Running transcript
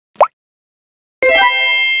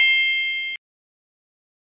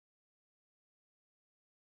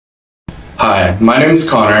Hi, my name is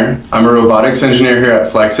Connor. I'm a robotics engineer here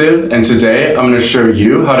at Flexiv, and today I'm going to show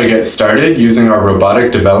you how to get started using our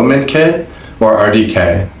Robotic Development Kit, or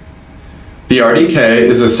RDK. The RDK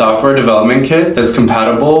is a software development kit that's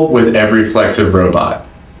compatible with every Flexiv robot.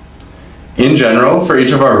 In general, for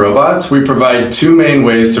each of our robots, we provide two main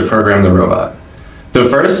ways to program the robot. The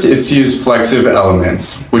first is to use Flexiv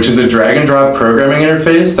Elements, which is a drag-and-drop programming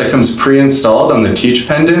interface that comes pre-installed on the Teach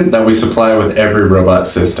Pendant that we supply with every robot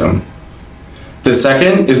system. The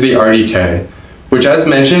second is the RDK, which, as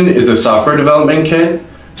mentioned, is a software development kit.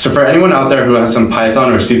 So for anyone out there who has some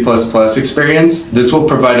Python or C++ experience, this will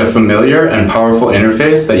provide a familiar and powerful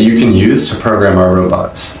interface that you can use to program our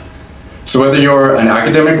robots. So whether you're an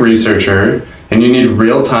academic researcher and you need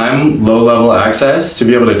real-time, low-level access to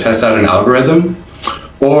be able to test out an algorithm,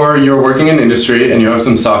 or you're working in industry and you have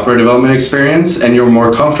some software development experience and you're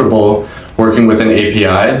more comfortable working with an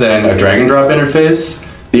API than a drag-and-drop interface,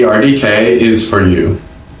 the RDK is for you.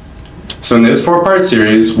 So in this 4-part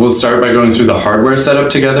series, we'll start by going through the hardware setup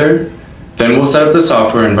together, then we'll set up the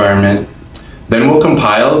software environment, then we'll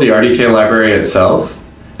compile the RDK library itself,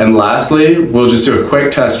 and lastly, we'll just do a quick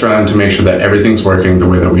test run to make sure that everything's working the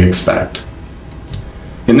way that we expect.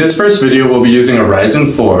 In this first video, we'll be using a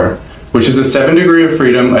Rizon 4, which is a 7 degree of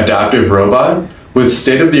freedom adaptive robot with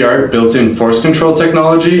state-of-the-art built-in force control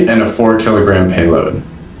technology and a 4-kilogram payload.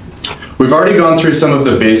 We've already gone through some of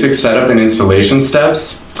the basic setup and installation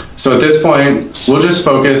steps, so at this point, we'll just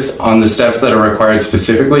focus on the steps that are required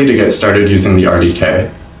specifically to get started using the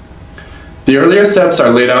RDK. The earlier steps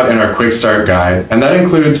are laid out in our quick start guide, and that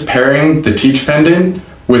includes pairing the Teach Pendant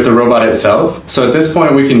with the robot itself. So at this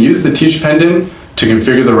point, we can use the Teach Pendant to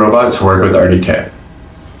configure the robot to work with RDK.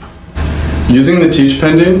 Using the Teach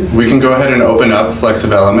Pendant, we can go ahead and open up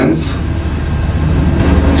Flexiv Elements.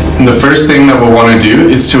 And the first thing that we'll want to do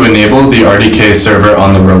is to enable the RDK server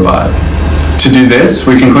on the robot. To do this,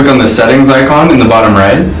 we can click on the settings icon in the bottom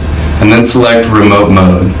right, and then select Remote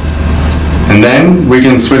Mode. And then we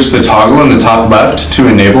can switch the toggle in the top left to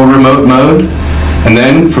enable remote mode, and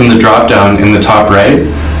then from the drop-down in the top right,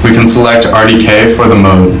 we can select RDK for the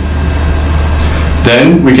mode.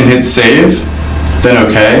 Then we can hit Save, then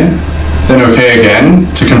OK again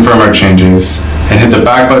to confirm our changes, and hit the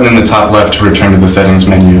back button in the top left to return to the settings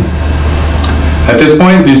menu. At this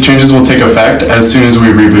point, these changes will take effect as soon as we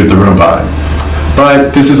reboot the robot.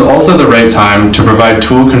 But this is also the right time to provide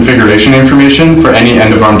tool configuration information for any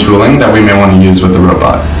end-of-arm tooling that we may want to use with the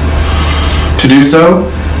robot. To do so,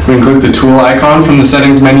 we can click the tool icon from the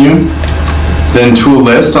settings menu, then tool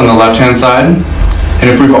list on the left-hand side, and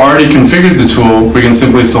if we've already configured the tool, we can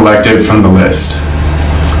simply select it from the list.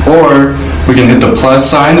 Or we can hit the plus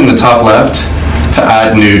sign in the top left to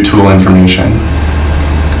add new tool information.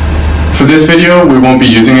 For this video, we won't be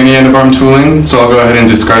using any end-of-arm tooling, so I'll go ahead and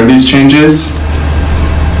discard these changes.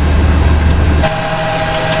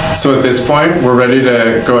 So at this point, we're ready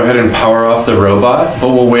to go ahead and power off the robot, but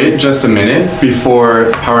we'll wait just a minute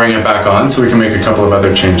before powering it back on so we can make a couple of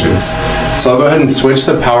other changes. So I'll go ahead and switch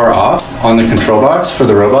the power off on the control box for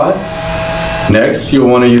the robot. Next, you'll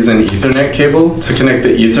want to use an Ethernet cable to connect the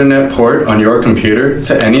Ethernet port on your computer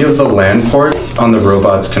to any of the LAN ports on the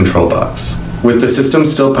robot's control box. With the system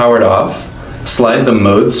still powered off, slide the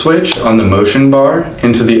mode switch on the motion bar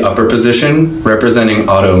into the upper position, representing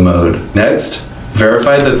auto mode. Next,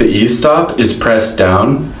 verify that the E-stop is pressed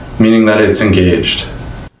down, meaning that it's engaged.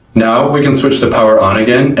 Now we can switch the power on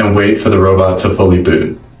again and wait for the robot to fully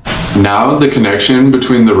boot. Now the connection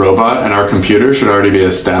between the robot and our computer should already be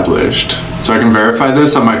established. So I can verify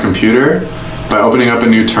this on my computer by opening up a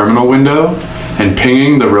new terminal window and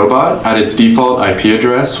pinging the robot at its default IP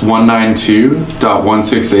address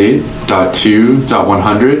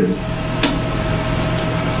 192.168.2.100.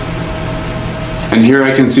 And here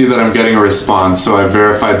I can see that I'm getting a response, so I've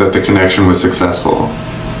verified that the connection was successful.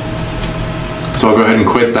 So I'll go ahead and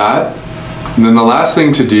quit that. And then the last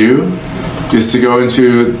thing to do is to go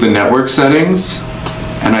into the network settings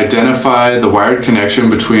and identify the wired connection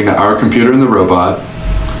between our computer and the robot,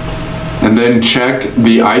 and then check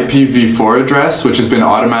the IPv4 address, which has been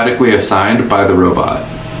automatically assigned by the robot.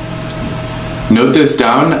 Note this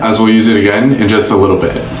down as we'll use it again in just a little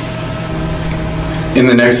bit. In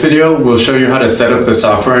the next video, we'll show you how to set up the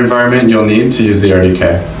software environment you'll need to use the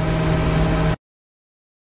RDK.